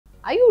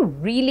Are you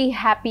really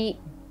happy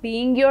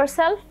being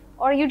yourself,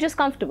 or are you just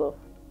comfortable?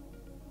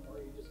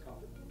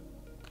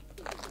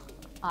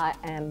 I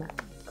am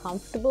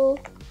comfortable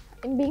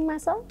in being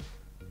myself.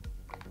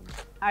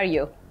 Are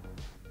you?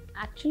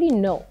 Actually,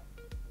 no.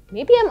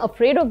 Maybe I'm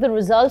afraid of the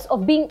results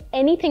of being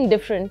anything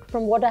different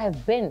from what I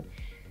have been.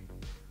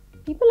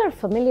 People are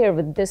familiar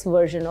with this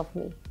version of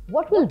me.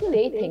 What will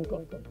they think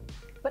of me?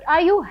 But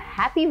are you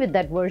happy with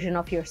that version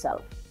of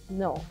yourself?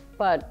 No,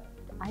 but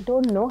I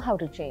don't know how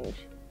to change.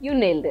 You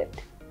nailed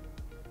it.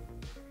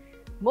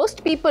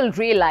 Most people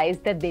realize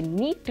that they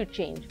need to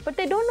change, but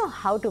they don't know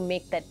how to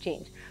make that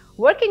change.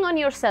 Working on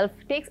yourself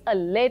takes a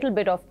little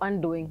bit of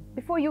undoing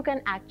before you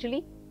can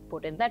actually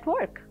put in that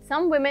work.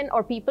 Some women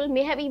or people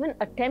may have even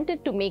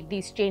attempted to make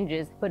these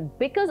changes, but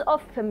because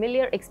of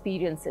familiar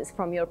experiences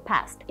from your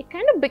past, it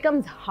kind of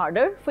becomes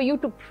harder for you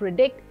to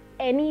predict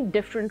any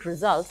different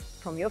results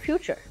from your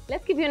future.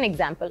 Let's give you an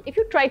example. If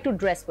you try to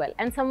dress well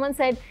and someone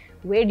said,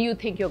 "Where do you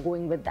think you're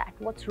going with that?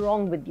 What's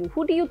wrong with you?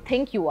 Who do you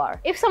think you are?"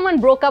 If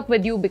someone broke up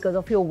with you because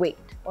of your weight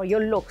or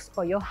your looks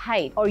or your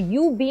height, or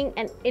you being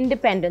an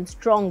independent,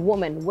 strong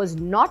woman was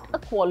not a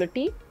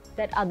quality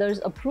that others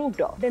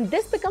approved of, then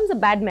this becomes a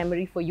bad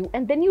memory for you,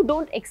 and then you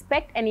don't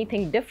expect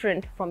anything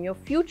different from your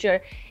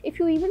future if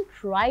you even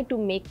try to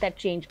make that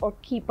change or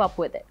keep up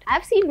with it.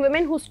 I've seen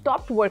women who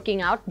stopped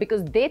working out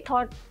because they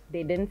thought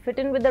they didn't fit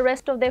in with the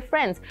rest of their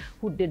friends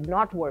who did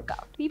not work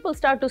out. People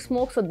start to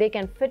smoke so they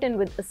can fit in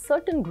with a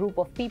certain group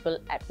of people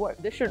at work.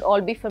 This should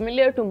all be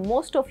familiar to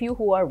most of you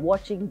who are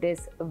watching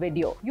this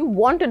video. You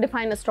want to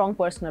define a strong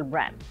personal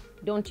brand,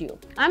 don't you?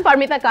 I'm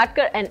𝐏𝐿𝐼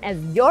𝐂𝐑𝐋, and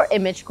as your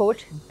image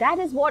coach, that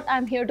is what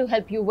I'm here to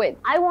help you with.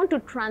 I want to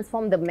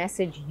transform the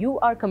message you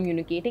are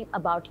communicating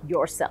about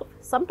yourself,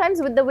 sometimes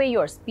with the way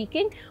you're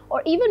speaking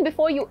or even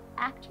before you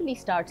actually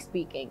start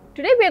speaking.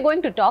 Today we are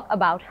going to talk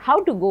about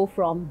how to go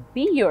from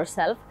be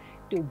yourself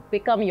to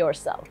become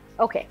yourself.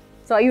 Okay,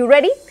 so are you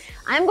ready?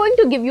 I'm going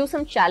to give you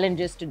some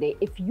challenges today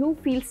if you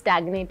feel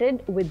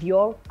stagnated with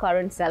your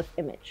current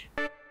self-image.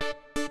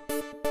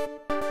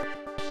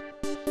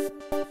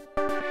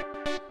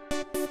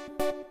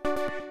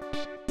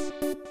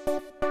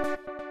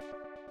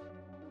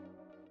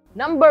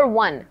 Number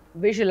 1,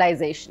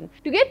 visualization.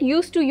 To get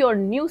used to your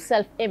new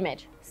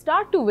self-image,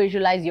 start to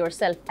visualize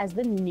yourself as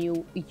the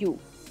new you.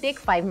 Take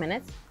 5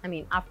 minutes,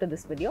 after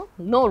this video,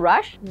 no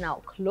rush.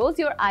 Now close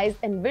your eyes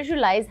and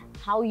visualize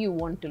how you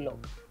want to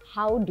look.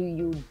 How do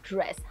you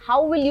dress?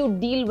 How will you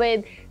deal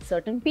with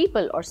certain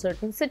people or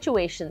certain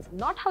situations?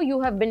 Not how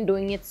you have been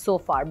doing it so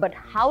far, but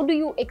how do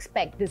you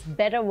expect this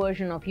better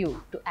version of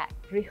you to act?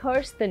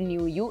 Rehearse the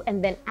new you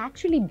and then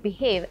actually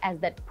behave as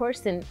that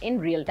person in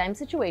real-time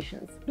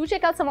situations. Do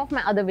check out some of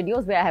my other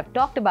videos where I have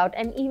talked about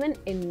and even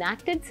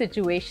enacted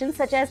situations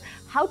such as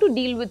how to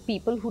deal with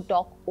people who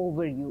talk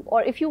over you,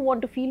 or if you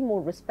want to feel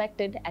more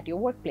respected at your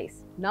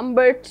workplace.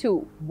 Number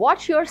 2,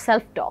 watch your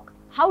self-talk.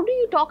 How do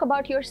you talk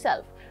about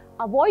yourself?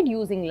 Avoid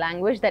using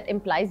language that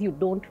implies you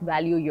don't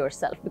value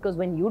yourself, because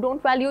when you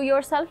don't value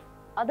yourself,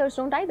 others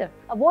don't either.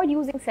 Avoid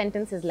using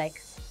sentences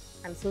like,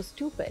 "I'm so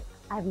stupid,"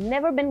 "I've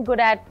never been good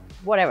at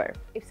whatever."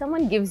 If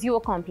someone gives you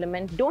a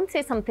compliment, don't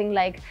say something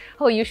like,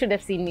 "Oh, you should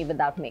have seen me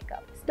without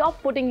makeup."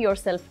 Stop putting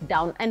yourself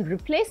down and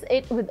replace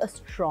it with a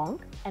strong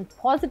and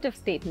positive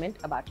statement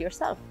about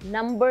yourself.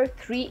 Number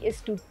 3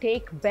 is to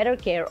take better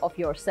care of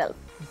yourself.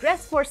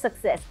 Dress for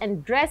success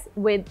and dress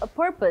with a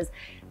purpose,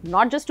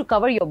 not just to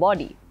cover your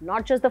body,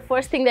 not just the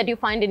first thing that you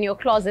find in your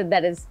closet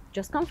that is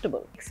just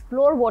comfortable.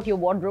 Explore what your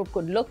wardrobe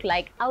could look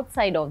like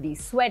outside of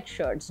these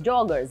sweatshirts,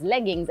 joggers,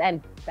 leggings,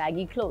 and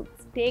baggy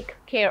clothes. Take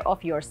care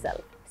of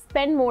yourself.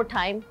 Spend more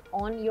time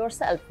on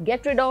yourself.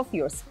 Get rid of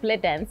your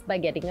split ends by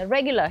getting a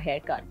regular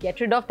haircut.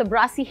 Get rid of the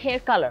brassy hair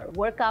color.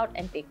 Work out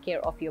and take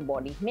care of your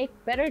body. Make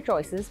better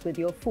choices with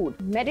your food.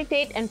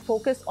 Meditate and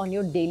focus on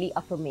your daily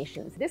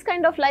affirmations. This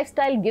kind of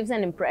lifestyle gives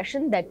an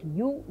impression that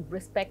you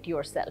respect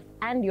yourself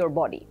and your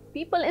body.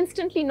 People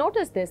instantly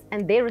notice this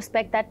and they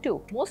respect that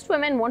too. Most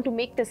women want to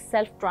make this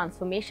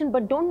self-transformation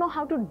but don't know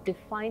how to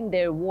define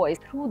their voice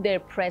through their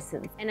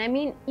presence.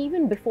 And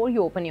even before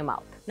you open your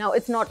mouth. Now,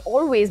 it's not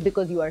always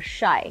because you are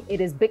shy.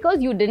 It is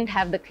because you didn't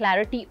have the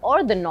clarity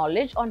or the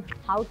knowledge on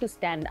how to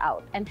stand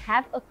out and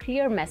have a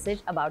clear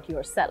message about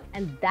yourself.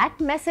 And that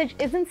message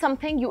isn't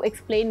something you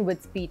explain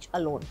with speech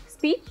alone.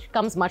 Speech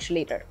comes much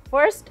later.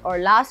 First or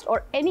last,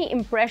 or any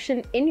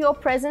impression in your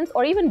presence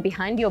or even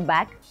behind your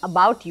back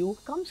about you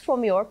comes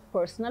from your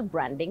personal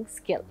branding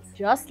skills.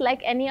 Just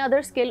like any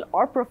other skill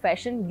or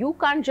profession, you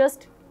can't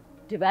just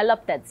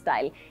develop that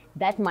style,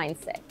 that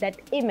mindset, that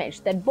image,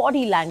 that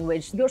body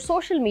language, your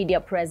social media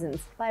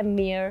presence by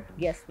mere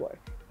guesswork.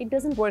 It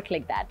doesn't work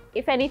like that.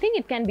 If anything,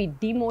 it can be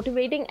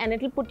demotivating and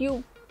it'll put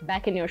you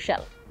back in your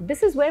shell.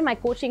 This is where my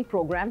coaching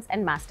programs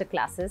and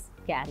masterclasses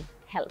can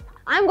help.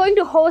 I'm going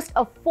to host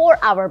a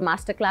 4-hour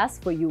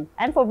masterclass for you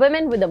and for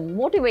women with a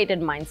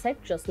motivated mindset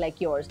just like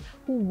yours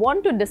who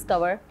want to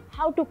discover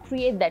how to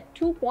create that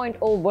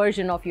 2.0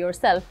 version of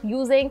yourself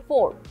using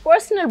 4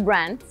 personal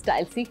brand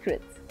style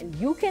secrets. And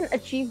you can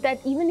achieve that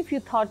even if you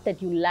thought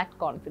that you lacked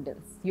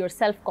confidence, you're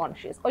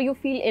self-conscious, or you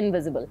feel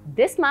invisible.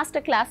 This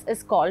masterclass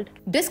is called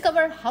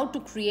Discover How to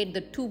Create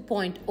the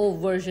 2.0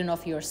 version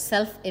of your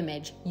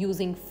self-image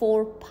using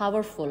 4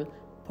 powerful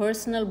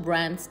personal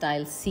brand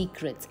style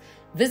secrets.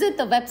 Visit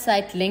the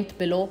website linked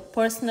below,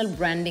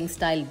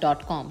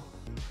 personalbrandingstyle.com.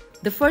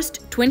 The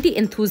first 20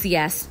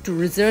 enthusiasts to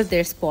reserve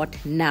their spot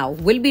now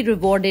will be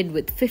rewarded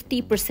with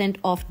 50%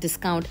 off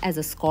discount as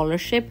a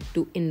scholarship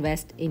to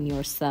invest in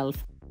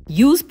yourself.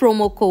 Use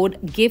promo code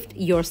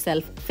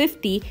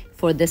GIFTYOURSELF50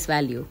 for this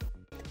value.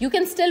 You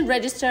can still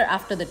register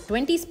after the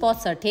 20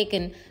 spots are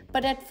taken,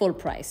 but at full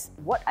price.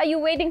 What are you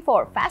waiting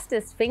for?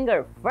 Fastest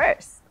finger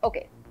first.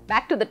 Okay,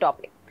 back to the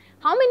topic.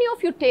 How many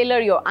of you tailor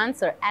your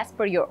answer as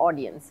per your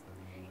audience?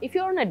 If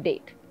you're on a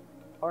date,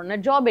 or on a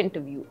job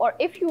interview, or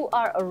if you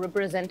are a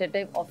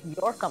representative of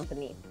your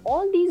company,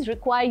 all these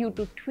require you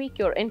to tweak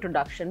your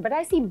introduction, but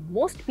I see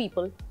most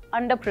people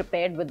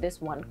underprepared with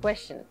this one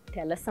question.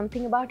 Tell us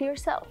something about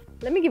yourself.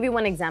 Let me give you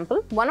one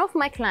example. One of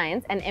my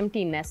clients, an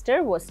empty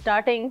nester, was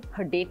starting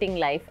her dating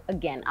life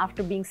again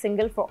after being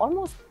single for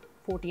almost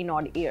 14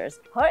 odd years.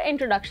 Her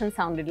introduction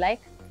sounded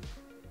like,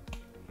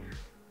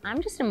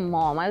 I'm just a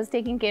mom. I was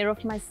taking care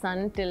of my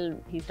son till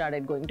he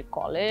started going to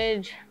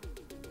college.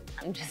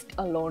 I'm just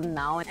alone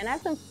now and I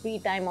have some free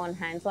time on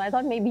hand, so I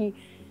thought maybe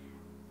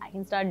I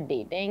can start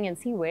dating and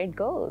see where it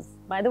goes.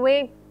 By the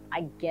way,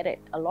 I get it.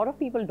 A lot of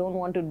people don't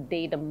want to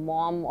date a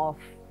mom of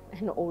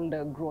an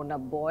older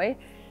grown-up boy.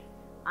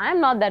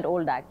 I'm not that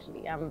old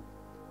actually. I'm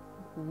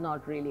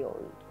not really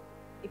old.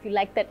 If you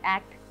like that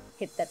act,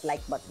 hit that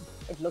like button.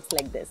 It looks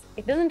like this.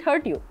 It doesn't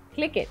hurt you.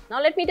 Click it.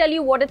 Now let me tell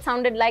you what it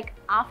sounded like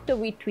after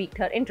we tweaked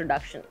her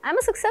introduction. I'm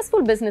a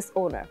successful business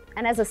owner,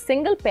 and as a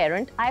single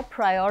parent, I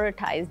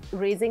prioritized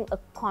raising a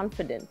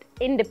confident,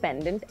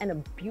 independent, and a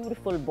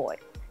beautiful boy.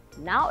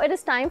 Now it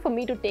is time for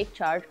me to take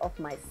charge of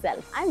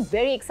myself. I'm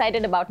very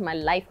excited about my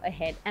life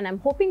ahead, and I'm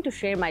hoping to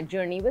share my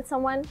journey with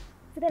someone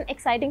with an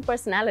exciting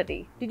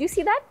personality. Did you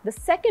see that? The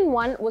second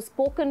one was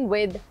spoken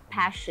with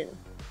passion,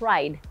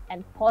 pride,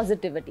 and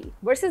positivity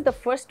versus the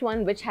first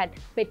one, which had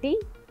pity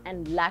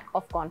and lack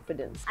of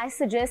confidence. I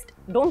suggest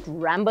don't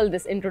ramble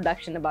this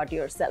introduction about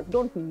yourself.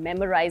 Don't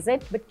memorize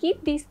it, but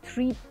keep these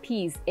 3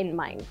 P's in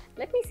mind.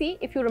 Let me see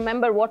if you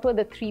remember what were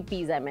the 3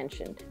 P's I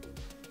mentioned.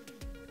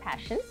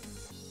 Passion,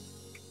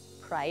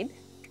 pride,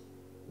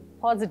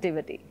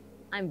 positivity.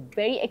 I'm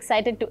very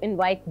excited to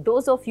invite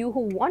those of you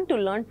who want to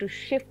learn to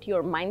shift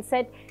your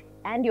mindset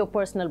and your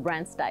personal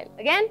brand style.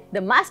 Again, the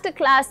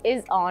masterclass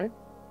is on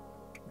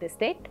this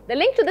date. The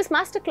link to this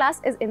masterclass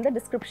is in the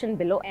description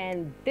below,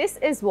 and this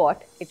is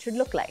what it should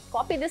look like.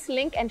 Copy this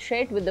link and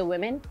share it with the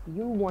women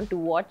you want to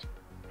watch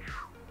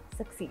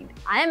succeed.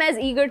 I am as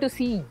eager to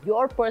see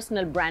your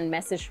personal brand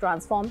message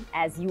transform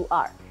as you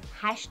are.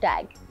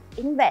 Hashtag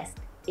invest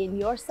in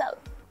yourself.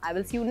 I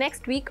will see you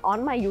next week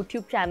on my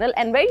YouTube channel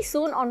and very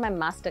soon on my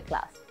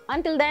masterclass.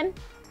 Until then,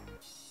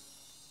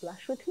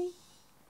 blush with me.